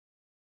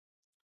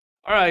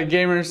All right,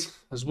 gamers,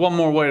 there's one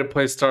more way to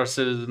play Star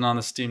Citizen on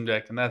the Steam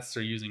Deck, and that's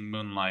through using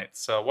Moonlight.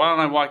 So why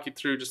don't I walk you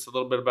through just a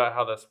little bit about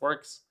how this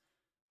works.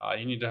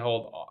 You need to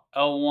hold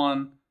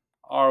L1,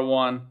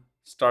 R1,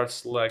 start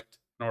select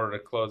in order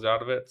to close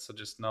out of it. So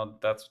just know that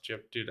that's what you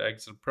have to do to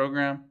exit the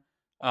program.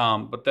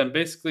 But then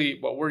basically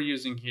what we're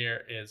using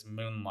here is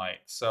Moonlight.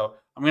 So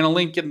I'm going to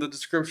link in the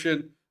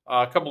description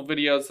a couple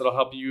videos that'll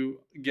help you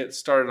get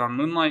started on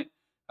Moonlight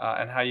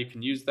and how you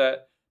can use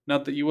that.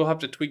 Note that you will have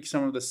to tweak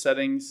some of the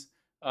settings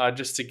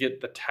just to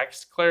get the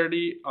text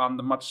clarity on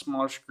the much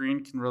smaller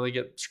screen can really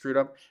get screwed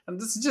up. And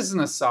this is just an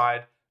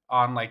aside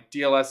on like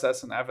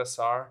DLSS and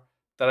FSR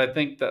that I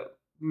think that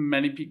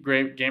many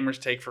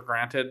gamers take for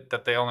granted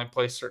that they only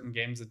play certain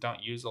games that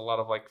don't use a lot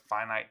of like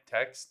finite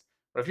text.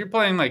 But if you're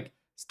playing like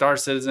Star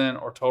Citizen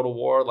or Total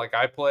War like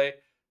I play,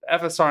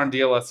 FSR and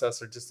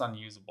DLSS are just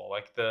unusable.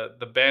 Like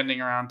the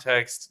banding around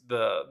text,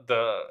 the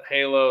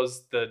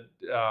halos, the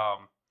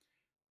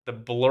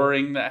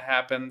blurring that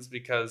happens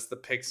because the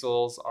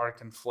pixels are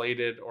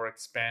conflated or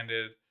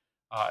expanded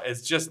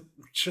is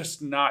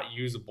just not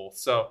usable.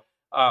 So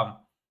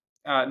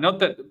note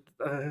that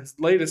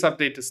latest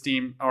update to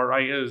Steam, or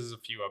I guess this is a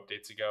few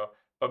updates ago,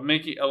 but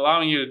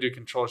allowing you to do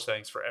controller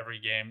settings for every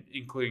game,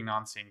 including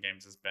non-Steam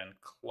games, has been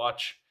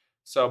clutch.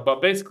 So,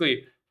 but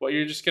basically, what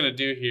you're just gonna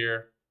do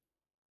here,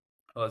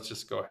 let's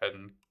just go ahead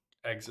and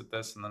exit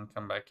this and then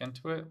come back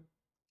into it.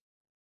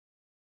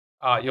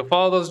 You'll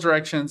follow those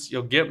directions.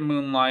 You'll get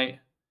Moonlight,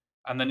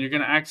 and then you're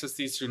going to access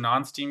these through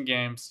non-Steam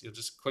games. You'll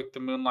just click the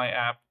Moonlight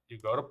app. You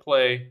go to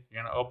play.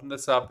 You're going to open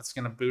this up. It's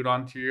going to boot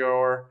onto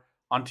your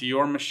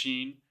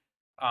machine,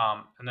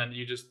 and then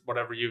you just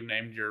whatever you've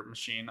named your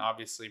machine.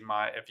 Obviously,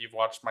 if you've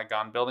watched my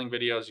Gone Building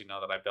videos, you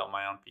know that I built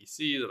my own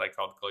PC that I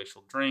called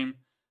Glacial Dream.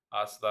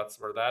 So that's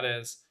where that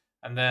is.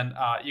 And then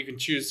you can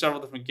choose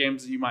several different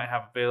games that you might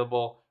have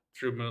available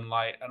through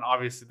Moonlight. And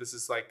obviously, this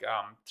is like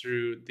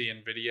through the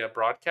NVIDIA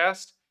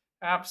broadcast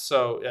apps.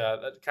 So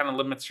that kind of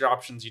limits your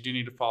options. You do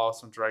need to follow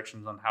some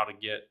directions on how to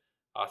get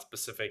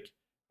specific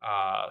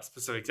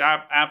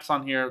apps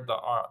on here. The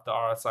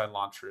RSI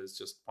launcher is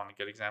just one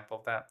good example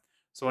of that.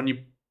 So when you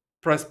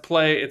press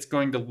play, it's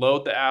going to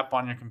load the app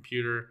on your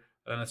computer.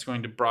 Then it's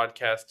going to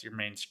broadcast your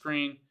main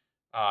screen.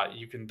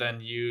 You can then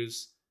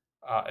use,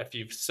 if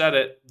you've set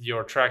it,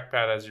 your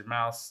trackpad as your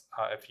mouse.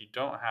 If you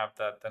don't have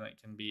that, then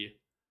it can be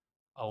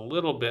a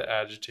little bit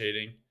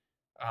agitating.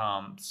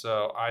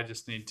 So I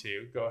just need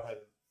to go ahead.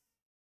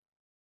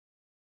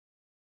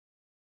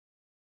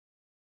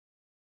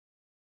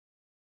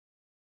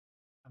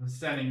 I'm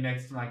standing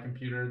next to my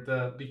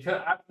computer.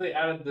 Because after they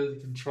added the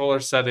controller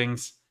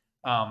settings,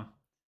 um,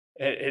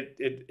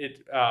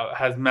 it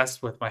has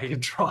messed with my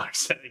controller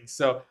settings.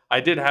 So I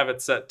did have it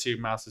set to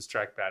mouse's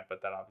trackpad,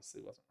 but that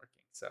obviously wasn't working.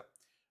 So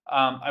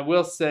I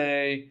will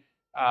say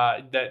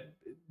that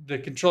the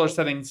controller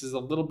settings is a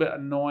little bit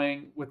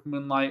annoying with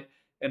Moonlight,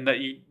 and that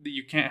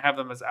you can't have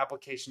them as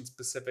application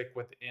specific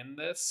within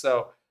this.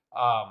 So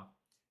um,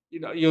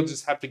 you'll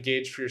just have to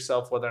gauge for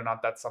yourself whether or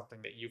not that's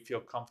something that you feel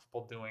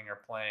comfortable doing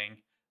or playing.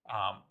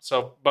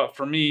 But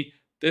for me,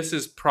 this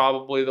is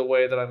probably the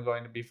way that I'm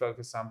going to be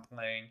focused on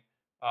playing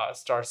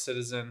Star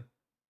Citizen.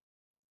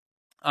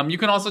 You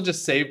can also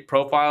just save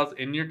profiles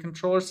in your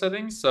controller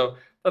settings. So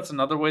that's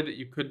another way that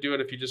you could do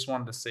it if you just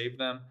wanted to save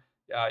them.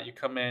 You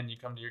come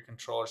to your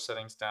controller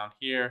settings down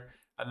here,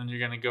 and then you're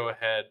going to go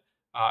ahead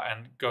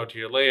and go to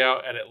your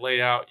layout, edit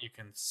layout. You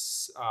can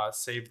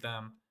save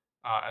them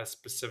as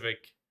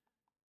specific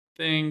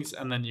things,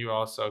 and then you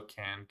also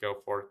can go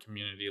for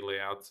community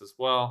layouts as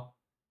well.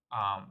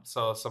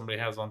 So somebody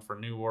has one for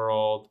New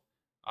World,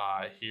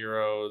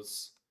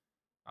 Heroes,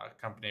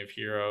 Company of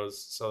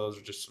Heroes. So those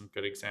are just some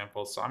good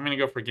examples. So I'm going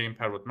to go for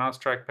gamepad with mouse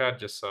trackpad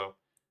just so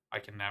I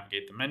can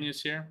navigate the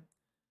menus here.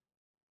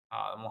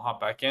 And we'll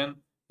hop back in.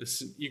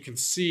 You can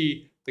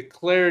see the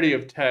clarity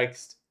of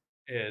text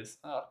is,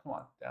 oh, come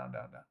on, down,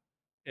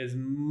 is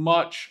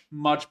much,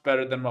 much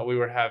better than what we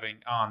were having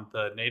on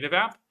the native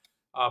app.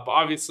 But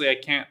obviously, I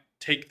can't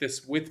take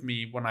this with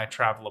me when I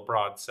travel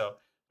abroad. So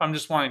if I'm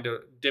just wanting to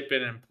dip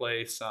in and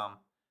play some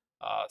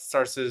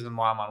Star Citizen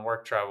while I'm on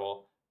work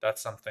travel,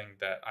 that's something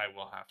that I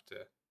will have to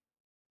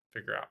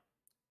figure out.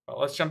 But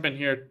let's jump in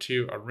here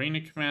to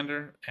Arena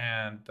Commander,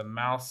 and the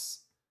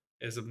mouse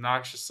is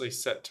obnoxiously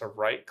set to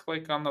right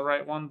click on the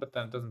right one, but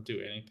then it doesn't do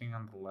anything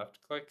on the left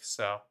click.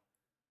 So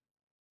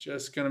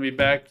just going to be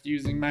back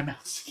using my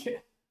mouse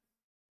again.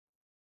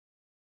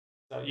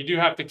 So you do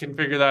have to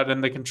configure that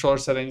in the controller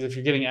settings. If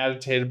you're getting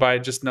agitated by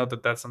it, just note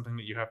that that's something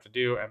that you have to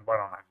do. And why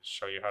don't I just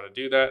show you how to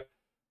do that?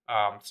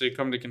 So you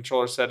come to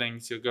controller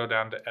settings, you'll go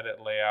down to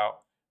edit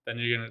layout. Then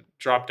you're going to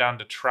drop down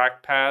to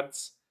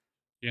trackpads.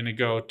 You're going to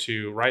go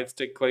to right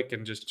stick click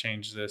and just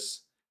change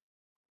this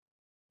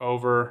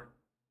over,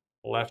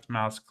 left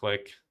mouse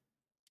click,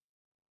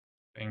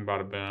 bing,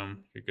 bada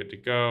boom, you're good to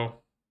go.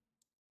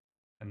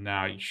 And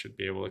now you should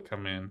be able to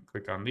come in,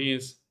 click on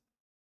these.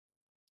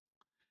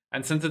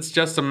 And since it's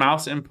just a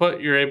mouse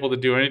input, you're able to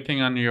do anything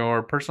on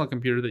your personal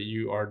computer that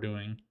you are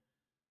doing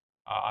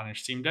on your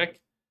Steam Deck.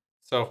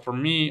 So for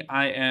me,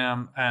 I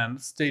am,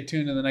 and stay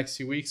tuned in the next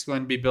few weeks,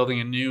 going to be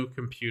building a new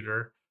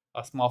computer,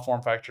 a small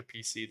form factor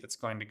PC that's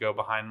going to go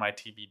behind my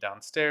TV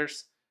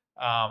downstairs.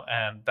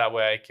 And that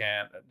way I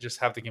can just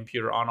have the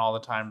computer on all the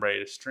time, ready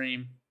to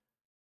stream,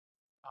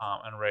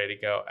 and ready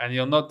to go. And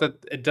you'll note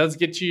that it does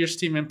get you your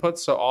Steam inputs.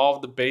 So all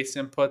of the base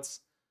inputs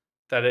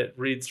that it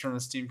reads from the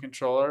Steam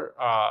controller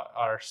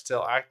are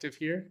still active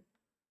here.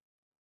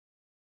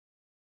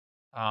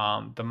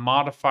 The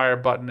modifier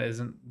button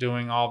isn't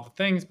doing all the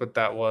things, but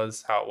that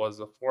was how it was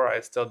before. I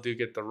still do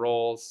get the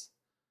rolls.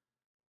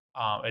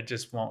 It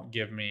just won't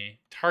give me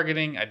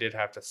targeting. I did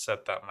have to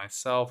set that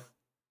myself.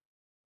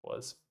 It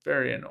was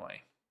very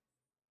annoying.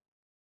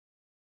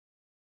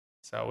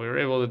 So we were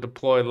able to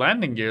deploy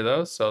landing gear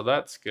though, so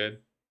that's good.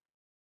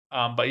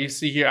 But you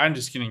see here, I'm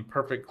just getting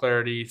perfect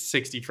clarity,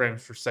 60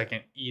 frames per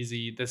second,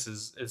 easy.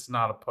 It's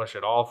not a push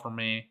at all for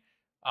me.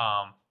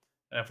 And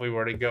if we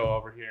were to go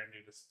over here and do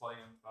display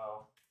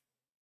info,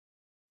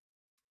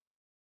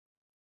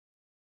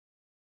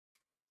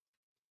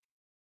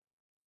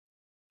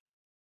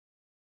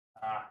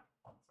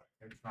 one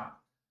second, it's not.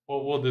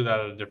 We'll do that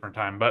at a different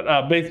time.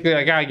 But basically,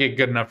 I gotta get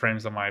good enough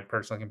frames on my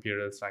personal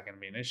computer. That's not gonna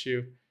be an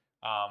issue.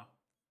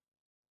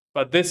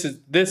 But this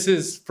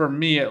is for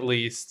me at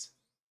least.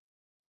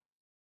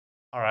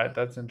 All right,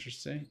 that's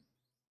interesting.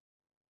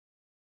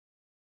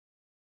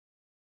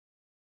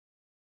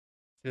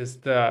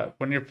 Just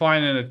when you're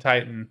flying in a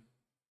Titan,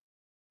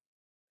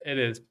 it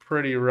is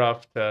pretty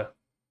rough to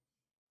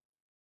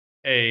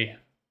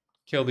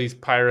kill these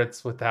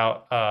pirates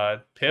without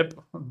pip.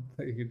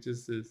 It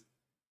just is.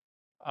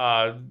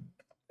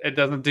 It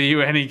doesn't do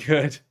you any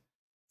good.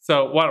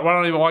 So why don't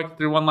I even walk you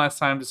through one last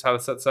time just how to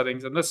set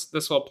settings, and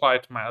this will apply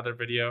to my other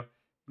video.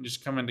 You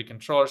just come into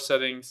controller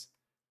settings,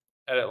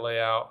 edit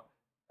layout,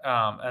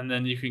 and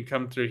then you can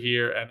come through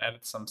here and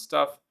edit some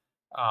stuff.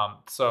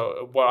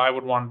 So what I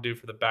would want to do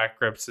for the back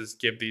grips is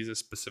give these a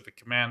specific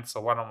command. So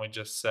why don't we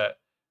just set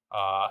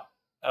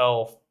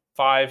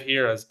L5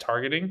 here as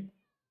targeting.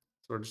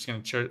 So we're just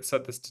going to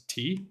set this to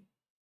T.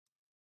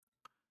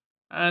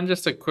 And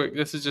just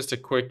this is just a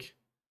quick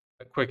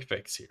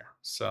fix here.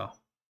 So,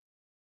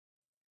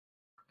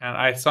 and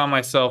I saw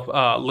myself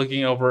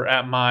looking over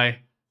at my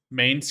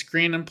main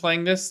screen and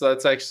playing this. So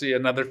that's actually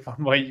another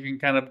fun way you can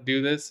kind of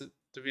do this,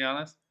 to be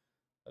honest.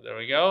 But there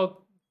we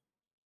go.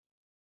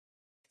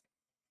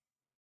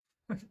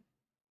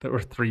 There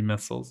were 3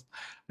 missiles.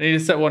 I need to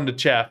set one to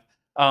Chaff.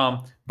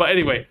 But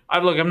anyway,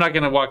 I'm not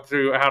going to walk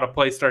through how to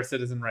play Star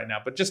Citizen right now.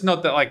 But just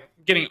note that like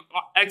getting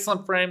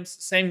excellent frames,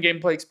 same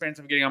gameplay experience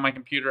I'm getting on my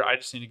computer. I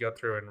just need to go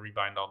through and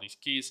rebind all these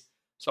keys.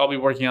 So I'll be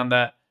working on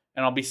that,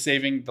 and I'll be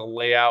saving the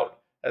layout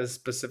as a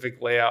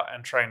specific layout,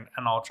 and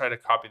I'll try to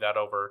copy that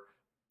over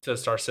to the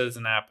Star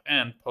Citizen app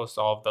and post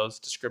all of that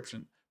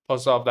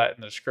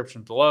in the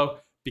description below.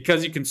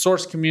 Because you can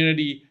source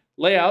community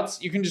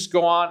layouts, you can just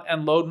go on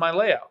and load my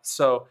layouts.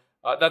 So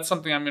that's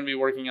something I'm going to be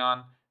working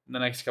on in the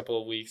next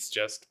couple of weeks.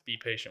 Just be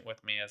patient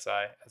with me as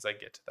I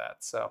get to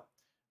that. So,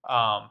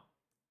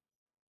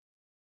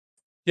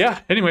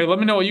 yeah. Anyway, let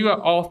me know what you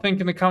all think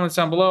in the comments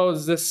down below.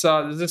 Does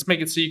this make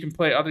it so you can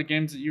play other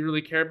games that you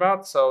really care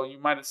about? So you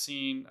might have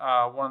seen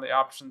one of the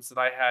options that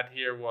I had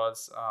here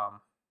was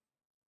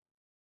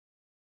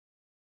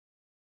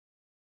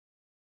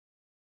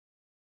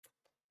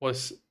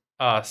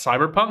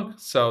Cyberpunk.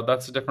 So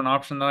that's a different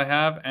option that I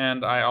have,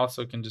 and I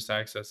also can just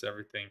access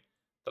everything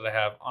that I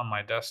have on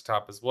my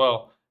desktop as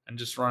well and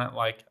just run it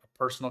like a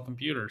personal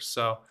computer.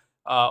 So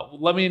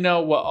let me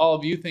know what all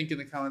of you think in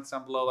the comments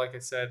down below. Like I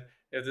said,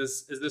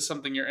 is this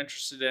something you're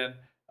interested in?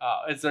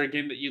 Is there a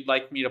game that you'd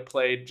like me to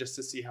play just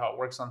to see how it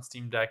works on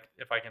Steam Deck?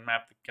 If I can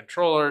map the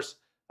controllers,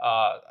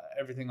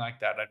 everything like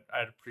that,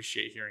 I'd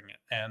appreciate hearing it.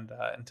 And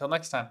until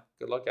next time,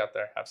 good luck out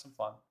there. Have some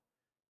fun.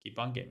 Keep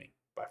on gaming.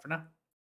 Bye for now.